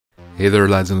Hey there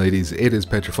lads and ladies, it is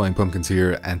Petrifying Pumpkins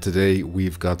here, and today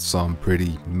we've got some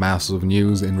pretty massive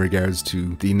news in regards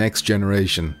to the next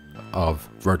generation of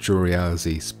virtual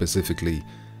reality, specifically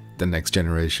the next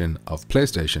generation of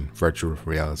PlayStation virtual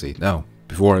reality. Now,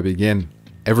 before I begin,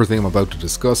 everything I'm about to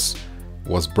discuss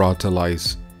was brought to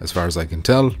light, as far as I can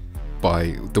tell,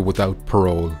 by the Without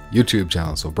Parole YouTube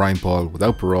channel. So Brian Paul,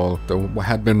 Without Parole. There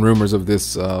had been rumors of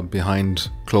this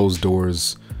behind closed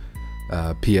doors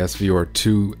PSVR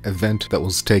 2 event that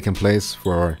was taking place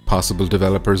for possible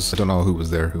developers. I don't know who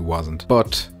was there, who wasn't,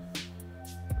 but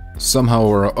somehow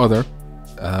or other,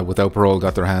 Without Parole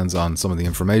got their hands on some of the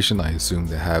information. I assume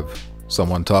they have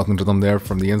someone talking to them there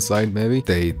from the inside, maybe.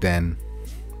 They then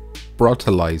brought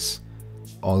to light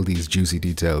all these juicy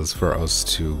details for us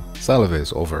to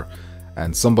salivate over.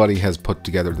 And somebody has put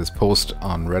together this post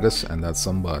on Reddit, and that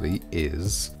somebody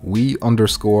is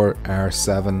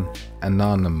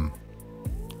we_r7anonym.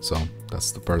 So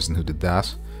that's the person who did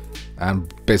that,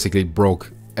 and basically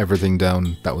broke everything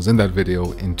down that was in that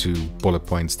video into bullet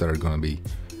points that are going to be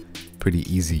pretty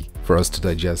easy for us to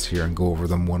digest here and go over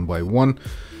them one by one.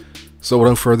 So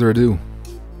without further ado,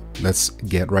 let's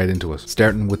get right into it.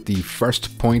 Starting with the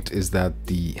first point is that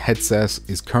the headset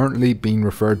is currently being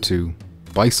referred to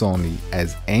by Sony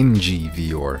as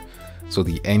NGVR. So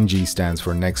the NG stands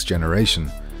for next generation.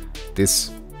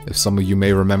 This, if some of you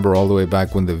may remember all the way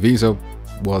back when the Vita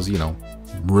was, you know,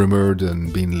 rumored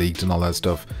and being leaked and all that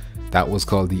stuff, that was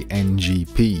called the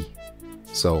NGP.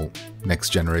 So next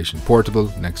generation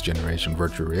portable, next generation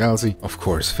virtual reality. Of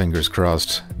course, fingers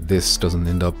crossed this doesn't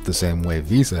end up the same way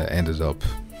Visa ended up,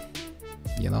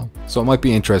 you know. So it might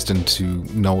be interesting to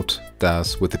note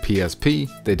that with the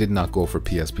PSP, they did not go for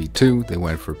PSP 2, they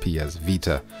went for PS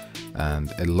Vita, and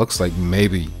it looks like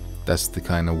maybe that's the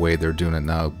kind of way they're doing it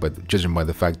now. But judging by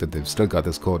the fact that they've still got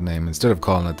this code name, instead of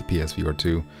calling it the PSVR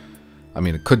 2, I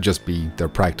mean, it could just be their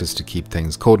practice to keep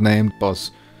things codenamed,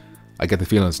 but I get the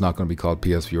feeling it's not going to be called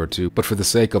PSVR 2. But for the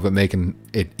sake of it making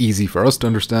it easy for us to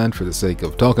understand, for the sake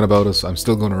of talking about us, I'm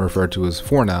still going to refer to it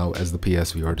for now as the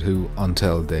PSVR 2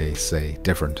 until they say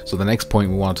different. So the next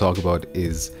point we want to talk about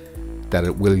is that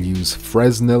it will use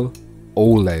Fresnel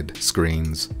OLED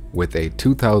screens with a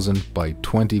 2000 by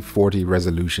 2040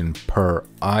 resolution per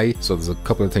eye. So there's a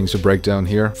couple of things to break down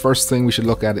here. First thing we should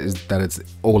look at is that it's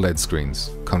OLED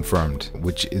screens, confirmed,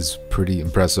 which is pretty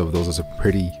impressive. Those are some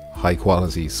pretty high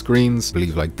quality screens. I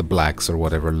believe like the blacks or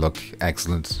whatever look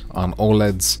excellent on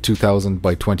OLEDs. 2000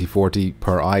 by 2040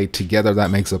 per eye. Together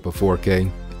that makes up a 4K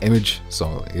image,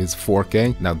 so it is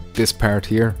 4K. Now this part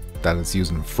here, that it's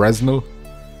using Fresnel,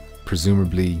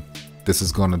 presumably this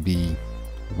is going to be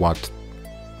what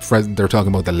they're talking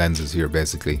about, the lenses here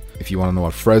basically. If you want to know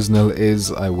what Fresnel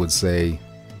is, I would say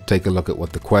take a look at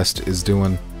what the Quest is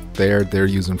doing there. They're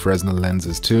using Fresnel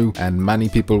lenses too, and many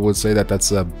people would say that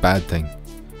that's a bad thing.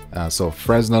 So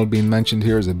Fresnel being mentioned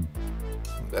here is a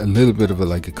little bit of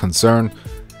a concern.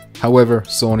 However,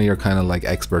 Sony are kind of like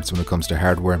experts when it comes to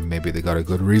hardware. Maybe they got a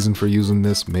good reason for using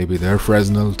this. Maybe their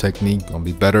Fresnel technique will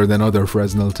be better than other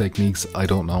Fresnel techniques. I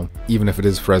don't know. Even if it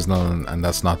is Fresnel and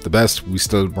that's not the best, we're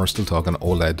still talking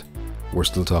OLED. We're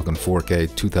still talking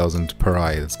 4K 2000 per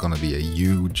eye. It's going to be a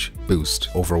huge boost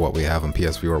over what we have on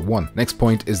PSVR 1. Next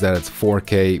point is that it's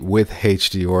 4K with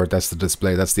HDR. That's the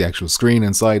display. That's the actual screen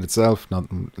inside itself, not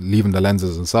leaving the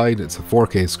lenses inside. It's a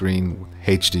 4K screen with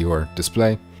HDR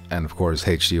display. And of course,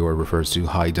 HDR refers to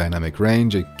high dynamic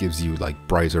range. It gives you like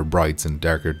brighter brights and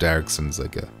darker darks, and it's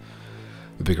like a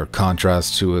bigger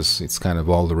contrast to us. It's kind of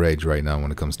all the rage right now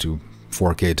when it comes to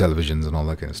 4K televisions and all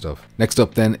that kind of stuff. Next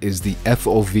up then is the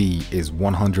FOV is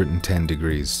 110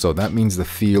 degrees. So that means the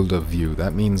field of view.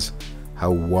 That means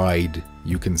how wide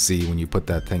you can see when you put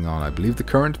that thing on. I believe the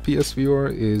current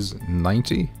PSVR is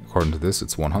 90. According to this,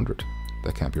 it's 100.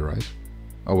 That can't be right.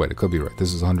 Oh wait, it could be right.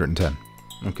 This is 110.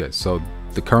 Okay, so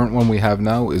the current one we have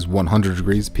now is 100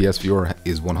 degrees. PSVR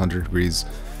is 100 degrees.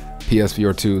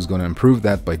 PSVR 2 is going to improve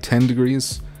that by 10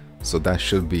 degrees. So that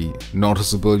should be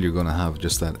noticeable. You're going to have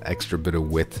just that extra bit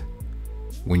of width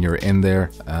when you're in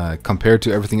there. Compared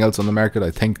to everything else on the market,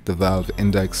 I think the Valve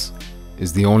Index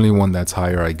is the only one that's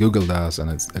higher. I googled that,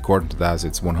 and it's, according to that,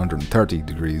 it's 130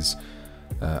 degrees.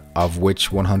 Of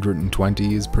which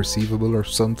 120 is perceivable or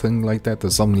something like that.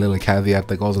 There's some little caveat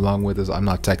that goes along with this. I'm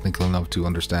not technical enough to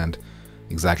understand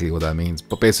exactly what that means,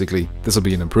 but basically this will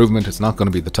be an improvement. It's not going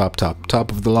to be the top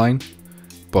of the line,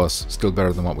 but still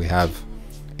better than what we have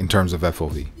in terms of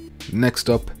FOV. Next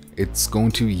up, it's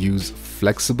going to use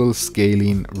flexible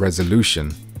scaling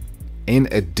resolution in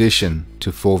addition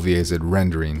to foveated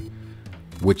rendering,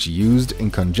 which used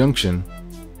in conjunction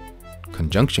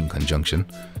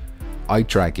eye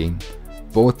tracking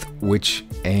both which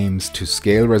aims to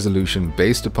scale resolution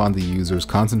based upon the user's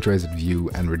concentrated view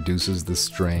and reduces the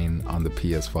strain on the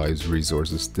PS5's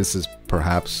resources. This is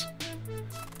perhaps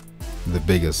the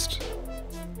biggest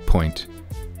point.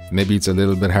 Maybe it's a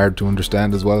little bit hard to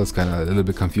understand as well. It's kind of a little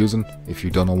bit confusing if you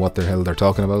don't know what the hell they're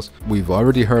talking about. We've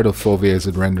already heard of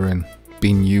foveated rendering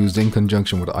being used in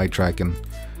conjunction with eye tracking.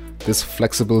 This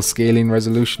flexible scaling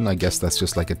resolution, I guess that's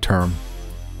just like a term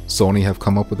Sony have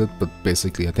come up with it, but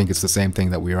basically I think it's the same thing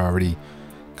that we already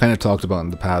kind of talked about in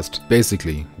the past.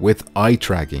 Basically, with eye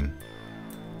tracking,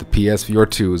 the PSVR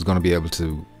 2 is going to be able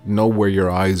to know where your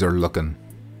eyes are looking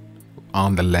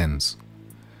on the lens.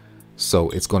 So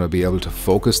it's going to be able to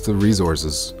focus the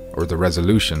resources or the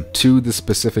resolution to the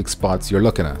specific spots you're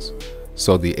looking at.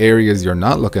 So the areas you're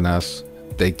not looking at,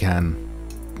 they can,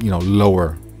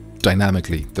 lower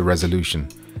dynamically the resolution.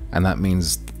 And that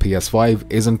means the PS5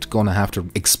 isn't going to have to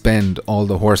expend all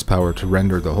the horsepower to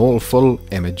render the whole full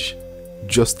image,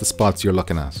 just the spots you're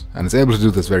looking at. And it's able to do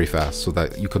this very fast so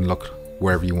that you can look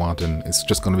wherever you want and it's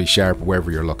just going to be sharp wherever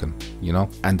you're looking,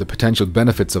 And the potential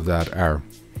benefits of that are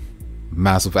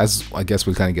massive, as I guess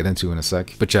we'll kind of get into in a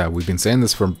sec. But yeah, we've been saying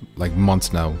this for like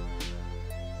months now,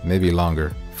 maybe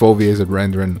longer. Foveated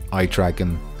rendering, eye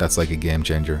tracking, that's like a game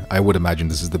changer. I would imagine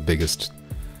this is the biggest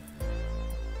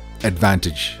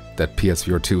advantage that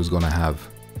PSVR 2 is going to have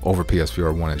over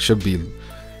PSVR 1.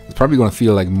 It's probably going to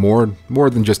feel like more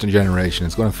than just a generation.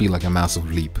 It's going to feel like a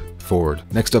massive leap forward.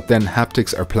 Next up then,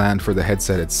 haptics are planned for the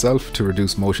headset itself to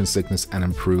reduce motion sickness and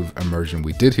improve immersion.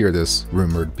 We did hear this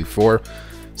rumored before,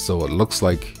 so it looks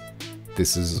like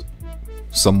this is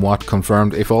somewhat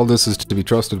confirmed. If all this is to be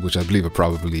trusted, which I believe it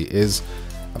probably is.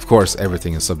 Of course,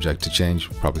 everything is subject to change.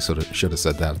 Probably should have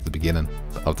said that at the beginning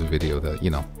of the video, that,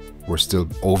 we're still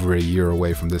over a year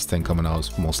away from this thing coming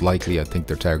out. Most likely, I think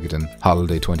they're targeting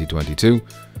holiday 2022,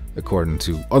 according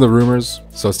to other rumors.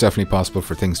 So it's definitely possible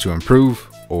for things to improve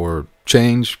or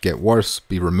change, get worse,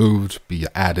 be removed, be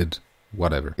added,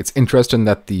 whatever. It's interesting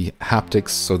that the haptics,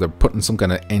 so they're putting some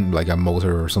kind of like a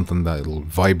motor or something that'll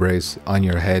vibrate on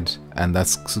your head, and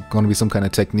that's going to be some kind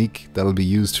of technique that'll be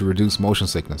used to reduce motion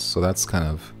sickness. So that's kind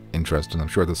of interesting. I'm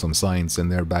sure there's some science in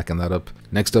there backing that up.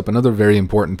 Next up, another very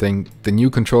important thing, the new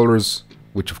controllers,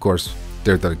 which of course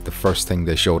they're the first thing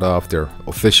they showed off. They're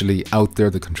officially out there.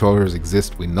 The controllers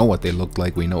exist. We know what they look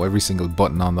like. We know every single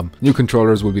button on them. New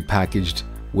controllers will be packaged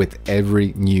with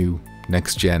every new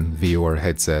next-gen VR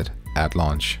headset at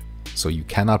launch. So you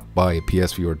cannot buy a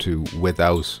PSVR 2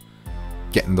 without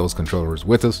getting those controllers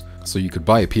with it. So you could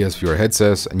buy a PSVR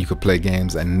headset and you could play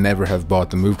games and never have bought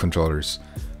the Move controllers.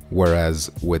 Whereas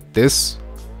with this,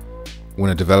 when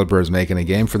a developer is making a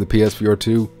game for the PSVR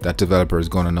 2, that developer is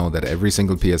going to know that every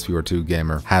single PSVR 2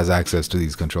 gamer has access to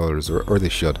these controllers, or they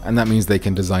should. And that means they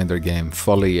can design their game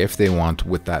fully if they want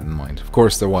with that in mind. Of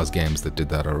course, there was games that did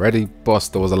that already, but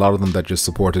there was a lot of them that just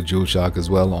supported DualShock as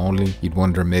well only. You'd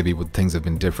wonder maybe would things have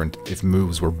been different if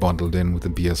moves were bundled in with the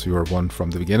PSVR 1 from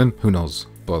the beginning. Who knows?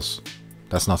 But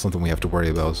that's not something we have to worry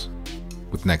about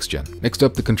with next gen. Next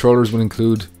up, the controllers will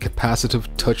include capacitive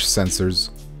touch sensors,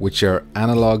 which are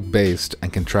analog based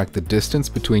and can track the distance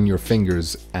between your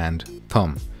fingers and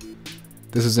thumb.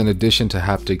 This is in addition to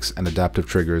haptics and adaptive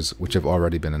triggers, which have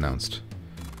already been announced.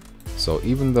 So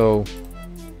even though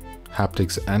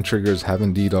haptics and triggers have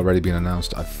indeed already been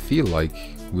announced, I feel like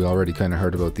we already kind of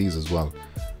heard about these as well.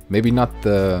 Maybe not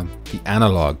the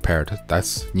analog part,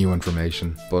 that's new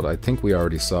information, but I think we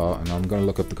already saw, and I'm going to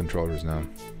look up the controllers now.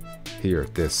 Here,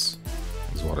 this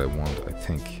is what I want, I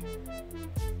think.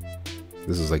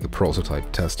 This is like a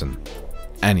prototype testing.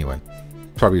 Anyway,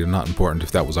 probably not important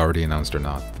if that was already announced or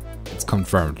not. It's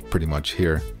confirmed pretty much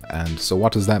here. And so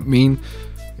what does that mean?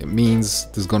 It means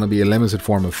there's going to be a limited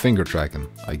form of finger tracking,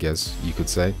 I guess you could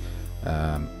say.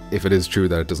 If it is true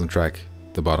that it doesn't track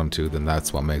the bottom two, then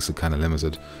that's what makes it kind of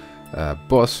limited.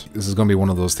 But this is going to be one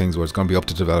of those things where it's going to be up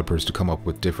to developers to come up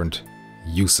with different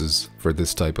uses for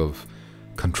this type of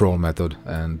control method,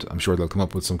 and I'm sure they'll come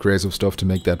up with some creative stuff to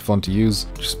make that fun to use.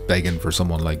 Just begging for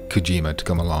someone like Kojima to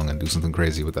come along and do something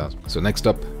crazy with that. So next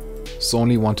up,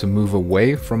 Sony want to move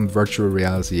away from virtual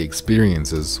reality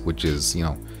experiences, which is,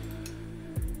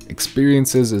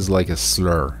 experiences is like a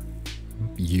slur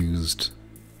used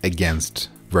against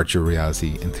virtual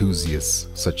reality enthusiasts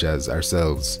such as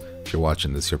ourselves. If you're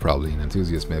watching this, you're probably an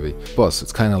enthusiast maybe. But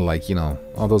it's kind of like,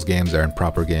 all those games aren't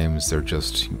proper games. They're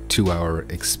just 2-hour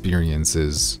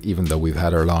experiences. Even though we've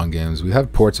had our long games, we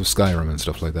have ports of Skyrim and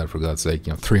stuff like that, for God's sake,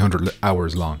 300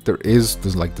 hours long.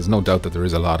 There's no doubt that there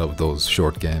is a lot of those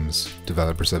short games.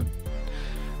 Developers have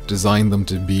designed them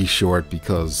to be short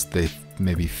because they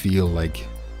maybe feel like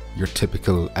your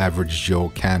typical average Joe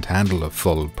can't handle a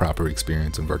full proper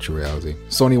experience in virtual reality.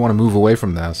 Sony want to move away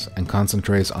from that and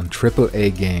concentrate on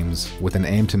AAA games with an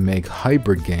aim to make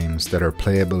hybrid games that are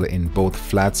playable in both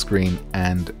flat screen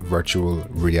and virtual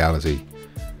reality.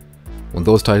 When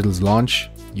those titles launch,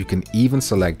 you can even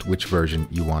select which version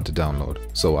you want to download.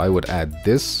 So I would add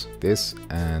this,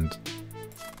 and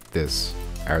this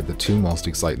are the two most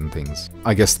exciting things.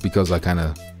 I guess because I kind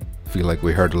of feel like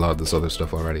we heard a lot of this other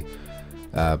stuff already.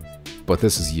 But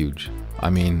this is huge. I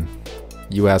mean,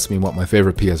 you ask me what my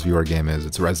favorite PSVR game is,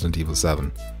 it's Resident Evil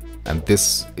 7. And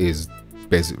this is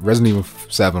basically, Resident Evil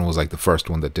 7 was like the first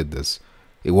one that did this.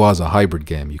 It was a hybrid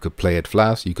game. You could play it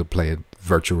flat, you could play it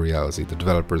virtual reality. The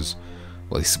developers,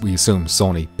 well, we assume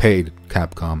Sony paid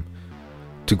Capcom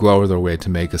to go out of their way to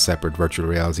make a separate virtual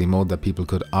reality mode that people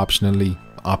could optionally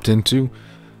opt into.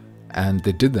 And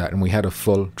they did that, and we had a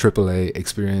full AAA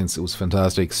experience. It was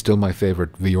fantastic. Still my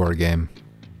favorite VR game.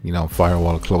 You know,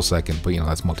 Firewall a close second, but you know,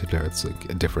 that's multiplayer. It's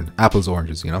like a different apples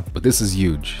oranges, you know. But this is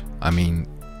huge. I mean,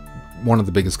 one of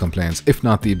the biggest complaints, if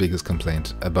not the biggest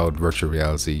complaint about virtual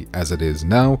reality as it is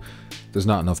now, there's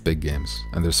not enough big games,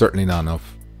 and there's certainly not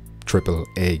enough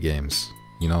AAA games.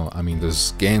 You know, I mean,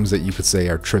 there's games that you could say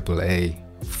are AAA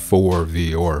for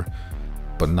VR,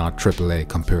 but not AAA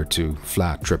compared to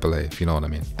flat AAA, if you know what I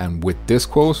mean. And with this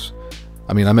quote,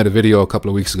 I mean, I made a video a couple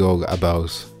of weeks ago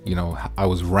about, you know, I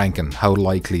was ranking how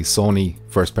likely Sony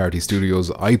first-party studios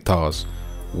I thought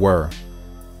were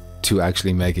to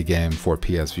actually make a game for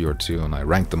PSVR 2, and I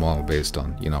ranked them all based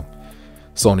on, you know,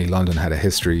 Sony London had a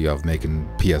history of making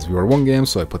PSVR 1 games,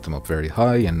 so I put them up very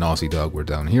high, and Naughty Dog were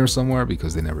down here somewhere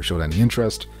because they never showed any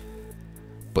interest.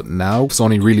 But now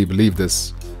Sony really believe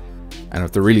this, and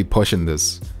if they're really pushing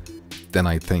this, then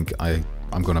I think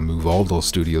I'm going to move all those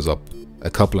studios up a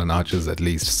couple of notches at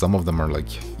least. Some of them are like,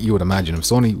 you would imagine if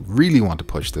Sony really want to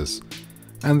push this,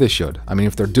 and they should. I mean,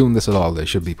 if they're doing this at all, they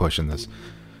should be pushing this.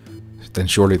 Then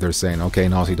surely they're saying, okay,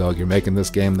 Naughty Dog, you're making this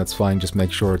game, that's fine, just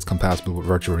make sure it's compatible with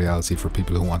virtual reality for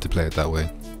people who want to play it that way.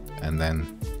 And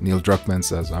then Neil Druckmann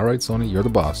says, alright Sony, you're the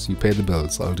boss, you pay the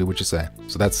bills, I'll do what you say.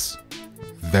 So that's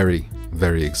very,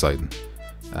 very exciting.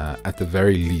 At the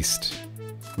very least,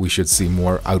 we should see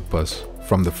more output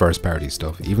from the first party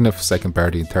stuff, even if second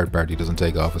party and third party doesn't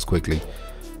take off as quickly.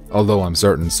 Although I'm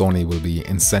certain Sony will be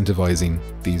incentivizing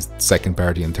these second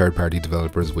party and third party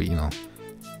developers with, you know,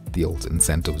 the old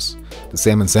incentives. The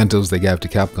same incentives they gave to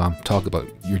Capcom. Talk about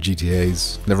your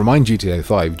GTAs, never mind GTA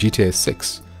 5, GTA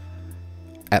 6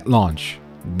 at launch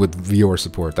with VR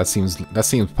support. That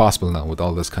seems possible now with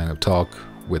all this kind of talk,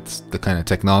 with the kind of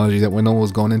technology that we know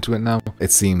is going into it now.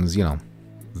 It seems, you know,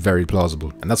 very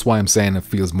plausible, and that's why I'm saying it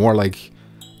feels more like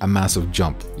a massive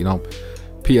jump. You know,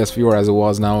 PSVR as it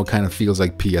was now, it kind of feels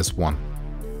like PS1.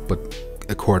 But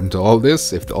according to all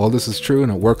this, if all this is true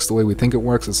and it works the way we think it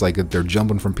works, it's like they're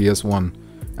jumping from PS1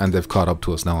 and they've caught up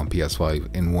to us now on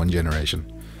PS5 in one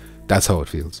generation. That's how it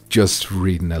feels. Just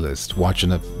reading a list,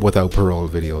 watching a without parole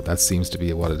video, that seems to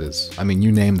be what it is. I mean,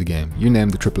 you name the game, you name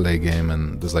the AAA game,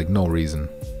 and there's like no reason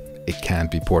it can't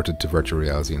be ported to virtual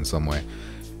reality in some way.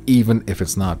 Even if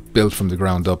it's not built from the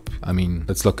ground up. I mean,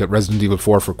 let's look at Resident Evil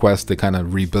 4 for Quest. They kind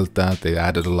of rebuilt that. They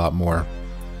added a lot more.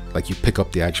 Like, you pick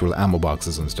up the actual ammo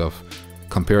boxes and stuff.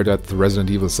 Compare that to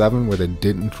Resident Evil 7, where they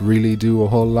didn't really do a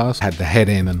whole lot. Had the head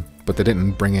aiming, but they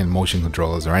didn't bring in motion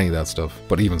controls or any of that stuff.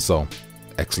 But even so,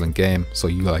 excellent game. So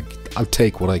you like, I'll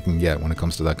take what I can get when it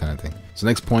comes to that kind of thing. So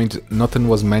next point, nothing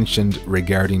was mentioned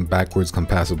regarding backwards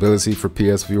compatibility for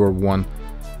PSVR 1.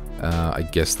 I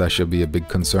guess that should be a big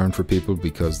concern for people,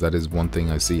 because that is one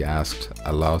thing I see asked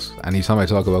a lot. Anytime I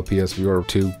talk about PSVR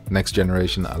 2 next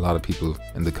generation, a lot of people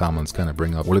in the comments kind of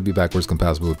bring up, will it be backwards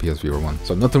compatible with PSVR 1?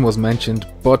 So nothing was mentioned,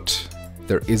 but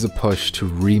there is a push to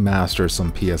remaster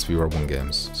some PSVR 1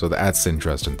 games. So that's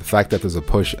interesting. The fact that there's a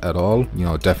push at all, you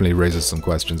know, it definitely raises some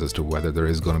questions as to whether there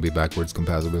is going to be backwards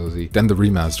compatibility. Then the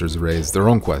remasters raise their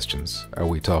own questions. Are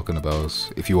we talking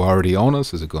about, if you already own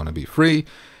us, is it going to be free?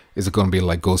 Is it going to be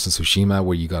like Ghost of Tsushima,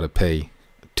 where you got to pay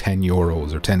 €10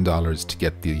 or $10 to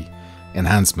get the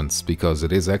enhancements because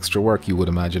it is extra work, you would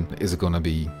imagine? Is it going to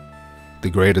be the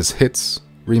greatest hits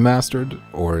remastered,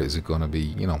 or is it going to be,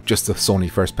 you know, just the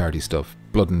Sony first party stuff?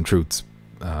 Blood and Truths,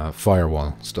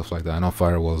 Firewall, stuff like that. I know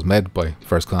Firewall is made by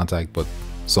First Contact, but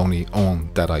Sony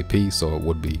owned that IP, so it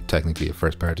would be technically a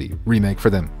first party remake for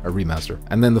them, a remaster.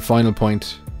 And then the final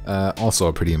point, also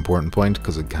a pretty important point,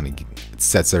 because it kind of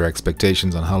sets their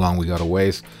expectations on how long we gotta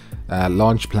wait.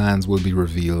 Launch plans will be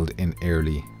revealed in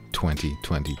early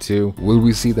 2022. Will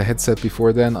we see the headset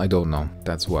before then? I don't know.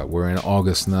 That's what, we're in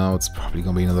August now. It's probably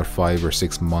gonna be another 5 or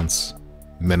 6 months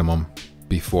minimum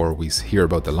before we hear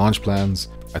about the launch plans.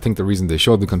 I think the reason they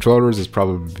showed the controllers is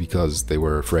probably because they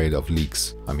were afraid of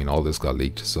leaks. I mean, all this got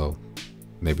leaked, so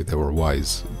maybe they were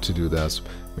wise to do that.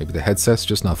 Maybe the headset's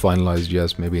just not finalized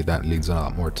yet. Maybe that needs a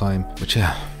lot more time. But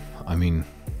yeah, I mean,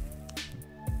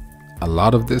 a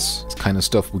lot of this kind of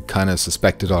stuff we kind of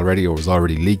suspected already, or was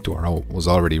already leaked, or was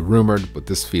already rumored, but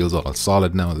this feels a lot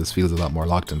solid now. This feels a lot more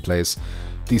locked in place.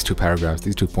 These two paragraphs,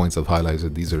 these 2 points I've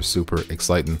highlighted, these are super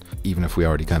exciting, even if we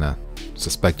already kind of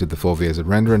suspected the full phased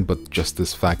rendering. But just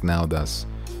this fact now that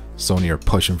Sony are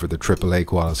pushing for the AAA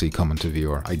quality coming to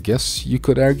VR, I guess you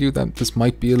could argue that this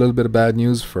might be a little bit of bad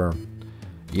news for,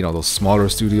 you know, those smaller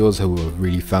studios who have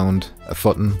really found a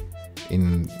footing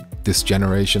in this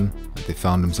generation. They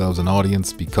found themselves an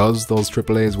audience because those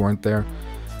AAAs weren't there,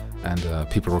 and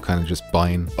people were kind of just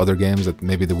buying other games that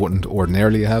maybe they wouldn't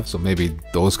ordinarily have. So maybe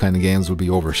those kind of games would be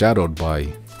overshadowed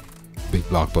by big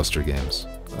blockbuster games.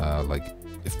 Like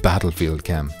if Battlefield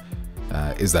came,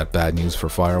 is that bad news for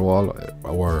Firewall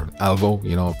or Alvo?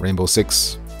 You know, Rainbow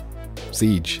Six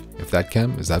Siege, if that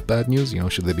came, is that bad news? You know,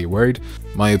 should they be worried?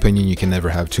 My opinion, you can never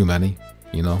have too many,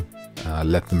 you know.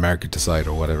 Let the market decide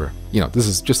or whatever. You know, this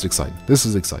is just exciting. This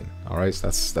is exciting. All right,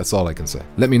 that's all I can say.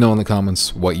 Let me know in the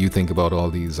comments what you think about all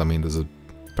these. I mean, there's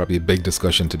probably a big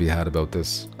discussion to be had about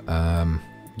this.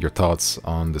 Your thoughts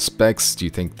on the specs. Do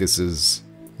you think this is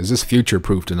this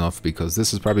future-proofed enough? Because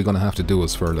this is probably going to have to do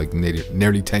us for like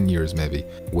nearly 10 years maybe.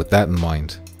 With that in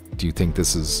mind, do you think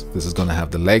this is going to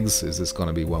have the legs? Is this going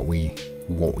to be what we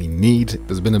need?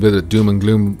 There's been a bit of doom and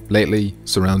gloom lately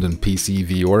surrounding PC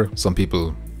VR. Some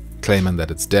people claiming that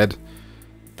it's dead,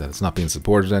 that it's not being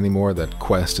supported anymore, that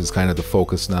Quest is kind of the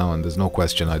focus now, and there's no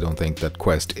question, I don't think, that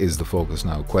Quest is the focus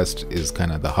now. Quest is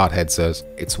kind of the hot headset.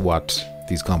 It's what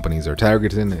these companies are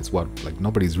targeting. It's what, like,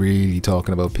 nobody's really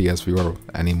talking about PSVR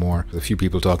anymore. There's a few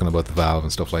people talking about the Valve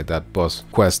and stuff like that, but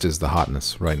Quest is the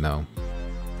hotness right now.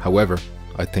 However,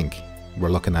 I think we're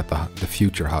looking at the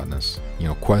future hotness. You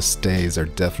know, Quest days are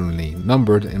definitely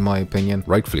numbered, in my opinion,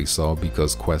 rightfully so,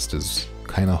 because Quest is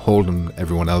kind of holding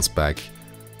everyone else back,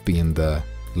 being the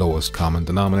lowest common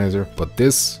denominator. But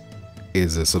this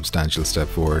is a substantial step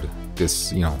forward.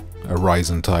 This, you know, a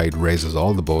rising tide raises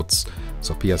all the boats.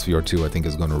 So PSVR 2, I think,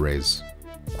 is going to raise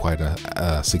quite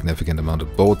a significant amount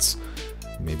of boats.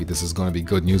 Maybe this is going to be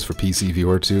good news for PC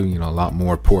VR 2. You know, a lot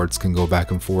more ports can go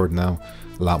back and forward now.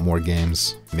 A lot more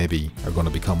games maybe are going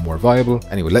to become more viable.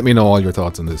 Anyway, let me know all your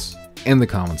thoughts on this in the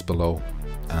comments below,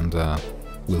 and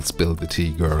we'll spill the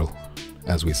tea, girl,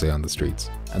 as we say on the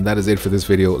streets. And that is it for this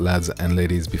video, lads and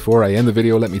ladies. Before I end the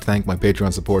video, let me thank my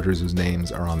Patreon supporters whose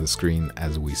names are on the screen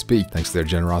as we speak. Thanks to their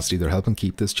generosity, they're helping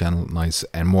keep this channel nice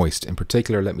and moist. In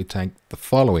particular, let me thank the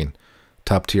following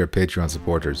top tier Patreon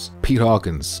supporters: Pete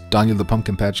Hawkins, Daniel the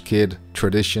Pumpkin Patch Kid,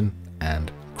 Tradition,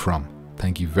 and Crumb.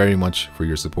 Thank you very much for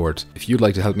your support. If you'd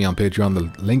like to help me on Patreon,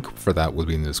 the link for that will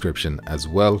be in the description as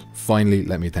well. Finally,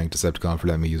 let me thank Decepticon for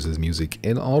letting me use his music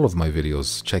in all of my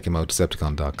videos. Check him out,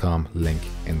 decepticon.com, link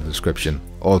in the description.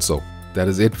 Also, that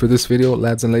is it for this video,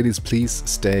 lads and ladies. Please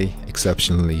stay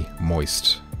exceptionally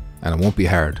moist, and it won't be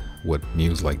hard with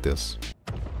news like this.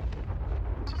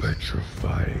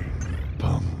 Petrifying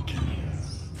pumpkin.